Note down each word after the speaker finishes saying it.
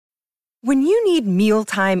When you need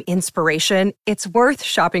mealtime inspiration, it's worth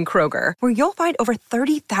shopping Kroger, where you'll find over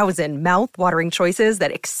 30,000 mouth-watering choices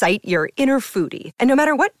that excite your inner foodie. And no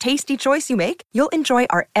matter what tasty choice you make, you'll enjoy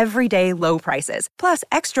our everyday low prices, plus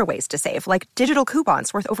extra ways to save, like digital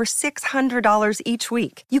coupons worth over $600 each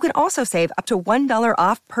week. You can also save up to $1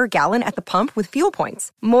 off per gallon at the pump with fuel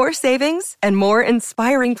points. More savings and more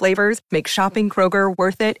inspiring flavors make shopping Kroger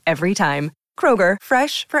worth it every time. Kroger,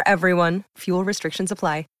 fresh for everyone. Fuel restrictions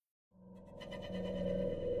apply.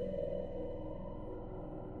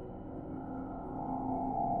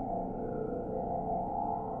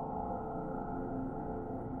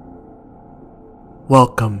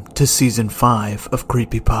 Welcome to Season 5 of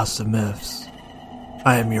Creepypasta Myths.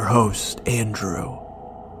 I am your host, Andrew.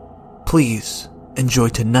 Please enjoy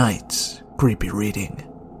tonight's creepy reading.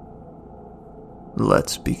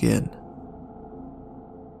 Let's begin.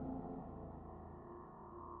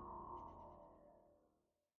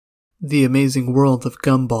 The Amazing World of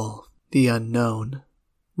Gumball, the Unknown.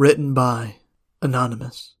 Written by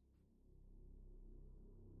Anonymous.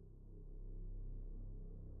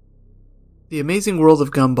 The Amazing World of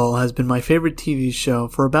Gumball has been my favorite TV show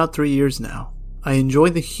for about 3 years now. I enjoy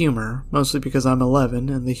the humor, mostly because I'm 11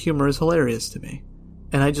 and the humor is hilarious to me.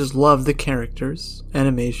 And I just love the characters,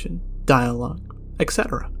 animation, dialogue,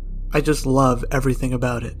 etc. I just love everything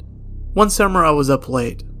about it. One summer I was up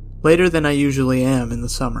late, later than I usually am in the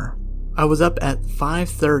summer. I was up at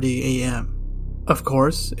 5:30 a.m. Of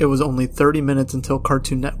course, it was only 30 minutes until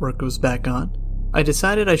Cartoon Network was back on. I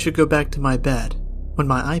decided I should go back to my bed when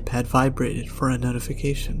my iPad vibrated for a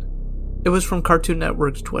notification. It was from Cartoon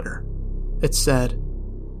Network's Twitter. It said,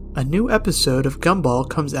 "A new episode of Gumball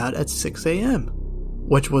comes out at 6 a.m.,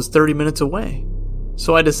 which was 30 minutes away.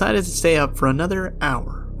 So I decided to stay up for another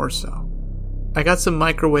hour or so. I got some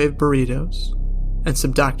microwave burritos and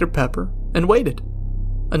some Dr. Pepper and waited.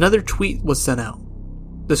 Another tweet was sent out,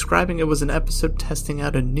 describing it was an episode testing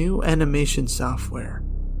out a new animation software.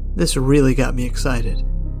 This really got me excited.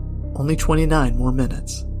 Only 29 more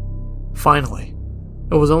minutes. Finally,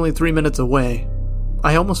 it was only 3 minutes away.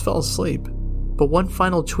 I almost fell asleep, but one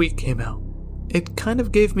final tweet came out. It kind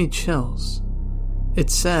of gave me chills. It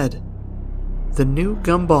said, "The new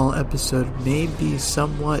Gumball episode may be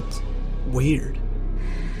somewhat weird.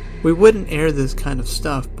 We wouldn't air this kind of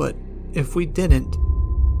stuff, but if we didn't,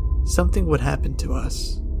 something would happen to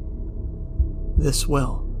us. This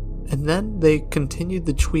will." And then they continued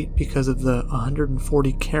the tweet because of the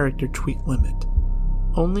 140 character tweet limit.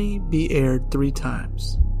 Only be aired 3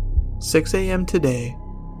 times. 6 a.m. today,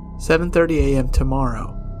 7:30 a.m.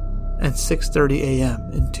 tomorrow, and 6:30 a.m.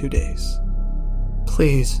 in 2 days.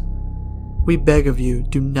 Please, we beg of you,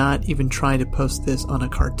 do not even try to post this on a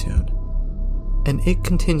cartoon. And it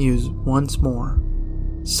continues once more.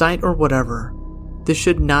 Site or whatever, this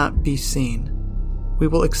should not be seen. We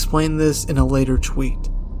will explain this in a later tweet.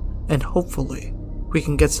 And hopefully, we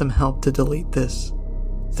can get some help to delete this.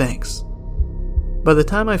 Thanks. By the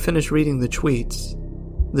time I finished reading the tweets,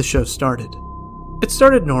 the show started. It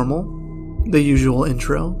started normal, the usual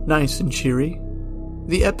intro, nice and cheery.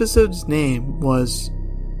 The episode's name was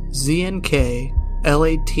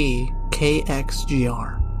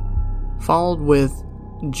ZNKLATKXGR, followed with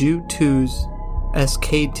Ju2's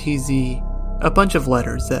SKTZ, a bunch of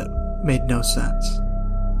letters that made no sense.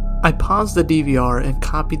 I paused the DVR and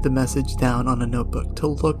copied the message down on a notebook to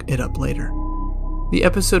look it up later. The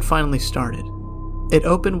episode finally started. It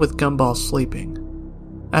opened with Gumball sleeping.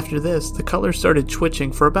 After this, the color started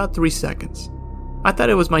twitching for about 3 seconds. I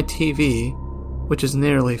thought it was my TV, which is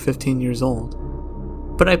nearly 15 years old.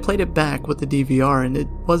 But I played it back with the DVR and it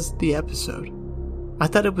was the episode. I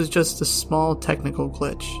thought it was just a small technical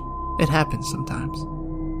glitch. It happens sometimes.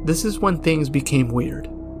 This is when things became weird.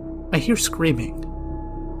 I hear screaming.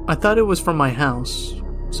 I thought it was from my house,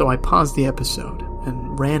 so I paused the episode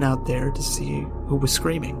and ran out there to see who was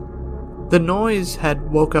screaming. The noise had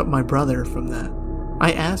woke up my brother from that.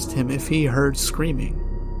 I asked him if he heard screaming.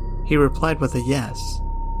 He replied with a yes.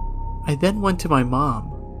 I then went to my mom,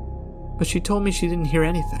 but she told me she didn't hear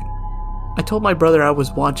anything. I told my brother I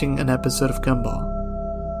was watching an episode of Gumball,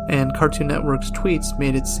 and Cartoon Network's tweets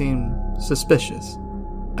made it seem suspicious.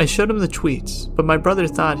 I showed him the tweets, but my brother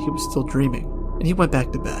thought he was still dreaming, and he went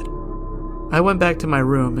back to bed. I went back to my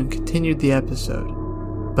room and continued the episode,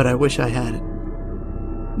 but I wish I hadn't.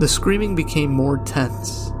 The screaming became more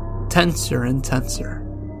tense, tenser and tenser.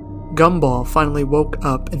 Gumball finally woke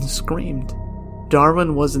up and screamed.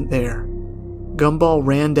 Darwin wasn't there. Gumball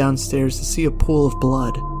ran downstairs to see a pool of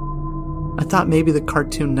blood. I thought maybe the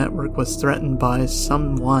Cartoon Network was threatened by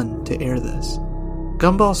someone to air this.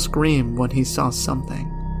 Gumball screamed when he saw something.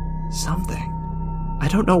 Something. I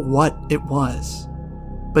don't know what it was,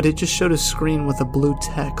 but it just showed a screen with a blue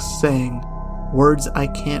text saying, "Words I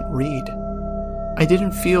can't read." I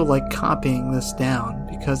didn't feel like copying this down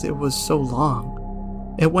because it was so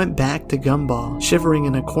long. It went back to Gumball, shivering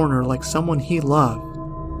in a corner like someone he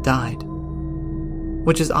loved died.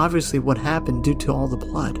 Which is obviously what happened due to all the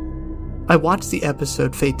blood. I watched the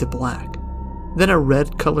episode fade to black. Then a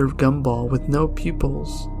red-colored Gumball with no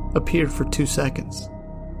pupils appeared for 2 seconds.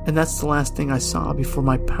 And that's the last thing I saw before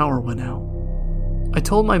my power went out. I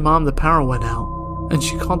told my mom the power went out, and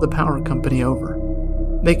she called the power company over.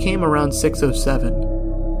 They came around 6:07,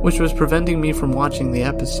 which was preventing me from watching the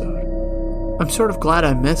episode. I'm sort of glad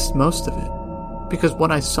I missed most of it, because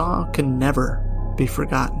what I saw can never be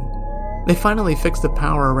forgotten. They finally fixed the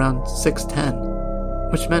power around 6:10,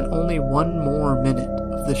 which meant only one more minute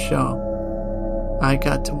of the show. I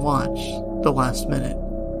got to watch the last minute.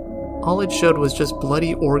 All it showed was just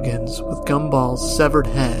bloody organs with Gumball's severed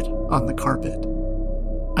head on the carpet.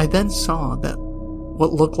 I then saw that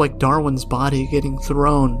what looked like Darwin's body getting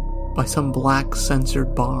thrown by some black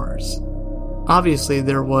censored bars. Obviously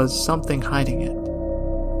there was something hiding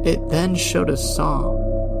it. It then showed a saw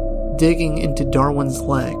digging into Darwin's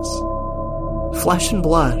legs. Flesh and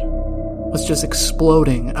blood was just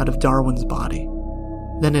exploding out of Darwin's body.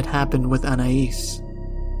 Then it happened with Anais.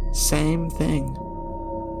 Same thing.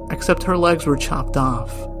 Except her legs were chopped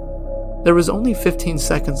off. There was only 15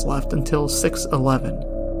 seconds left until 6:11,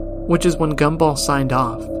 which is when Gumball signed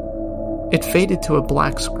off. It faded to a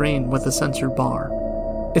black screen with a censored bar.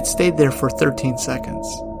 It stayed there for 13 seconds.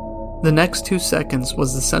 The next 2 seconds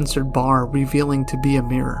was the censored bar revealing to be a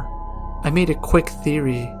mirror. I made a quick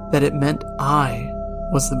theory that it meant I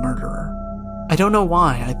was the murderer. I don't know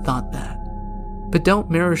why I thought that. But don't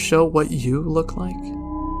mirrors show what you look like?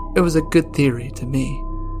 It was a good theory to me.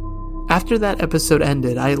 After that episode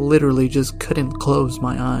ended, I literally just couldn't close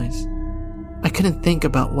my eyes. I couldn't think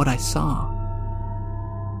about what I saw.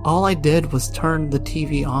 All I did was turn the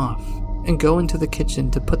TV off and go into the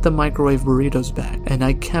kitchen to put the microwave burritos back, and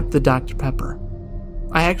I kept the Dr. Pepper.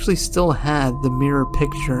 I actually still had the mirror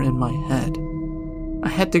picture in my head. I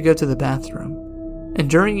had to go to the bathroom, and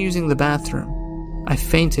during using the bathroom, I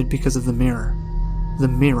fainted because of the mirror. The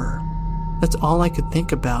mirror. That's all I could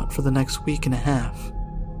think about for the next week and a half.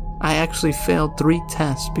 I actually failed 3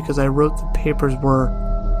 tests because I wrote the papers were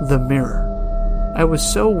the mirror. I was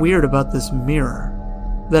so weird about this mirror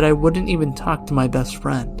that I wouldn't even talk to my best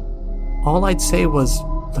friend. All I'd say was,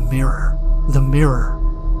 the mirror, the mirror.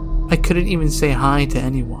 I couldn't even say hi to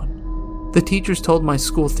anyone. The teachers told my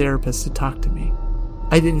school therapist to talk to me.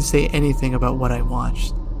 I didn't say anything about what I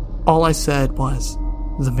watched. All I said was,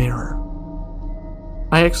 the mirror.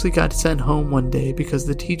 I actually got sent home one day because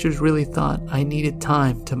the teachers really thought I needed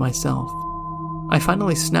time to myself. I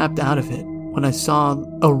finally snapped out of it when I saw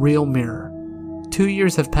a real mirror. 2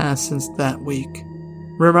 years have passed since that week.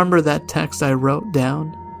 Remember that text I wrote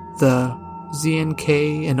down? The Z and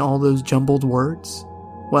K and all those jumbled words?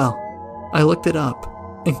 Well, I looked it up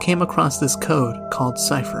and came across this code called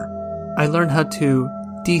Cypher. I learned how to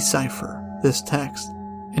decipher this text,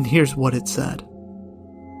 and here's what it said.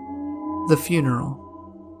 The funeral.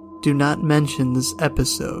 Do not mention this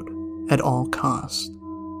episode at all costs.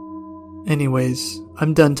 Anyways,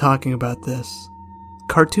 I'm done talking about this.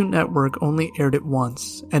 Cartoon Network only aired it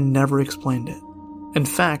once and never explained it. In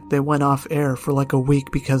fact, they went off air for like a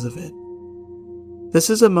week because of it.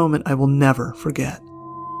 This is a moment I will never forget.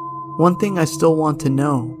 One thing I still want to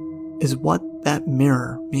know is what that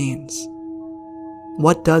mirror means.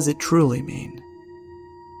 What does it truly mean?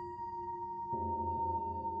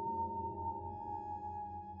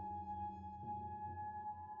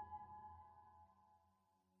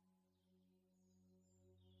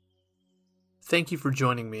 Thank you for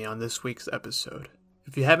joining me on this week's episode.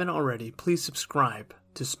 If you haven't already, please subscribe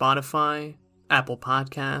to Spotify, Apple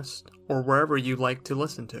Podcasts, or wherever you like to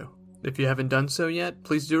listen to. If you haven't done so yet,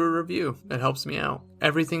 please do a review. It helps me out.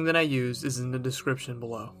 Everything that I use is in the description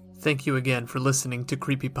below. Thank you again for listening to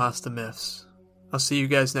Creepypasta Myths. I'll see you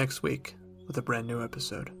guys next week with a brand new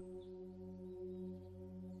episode.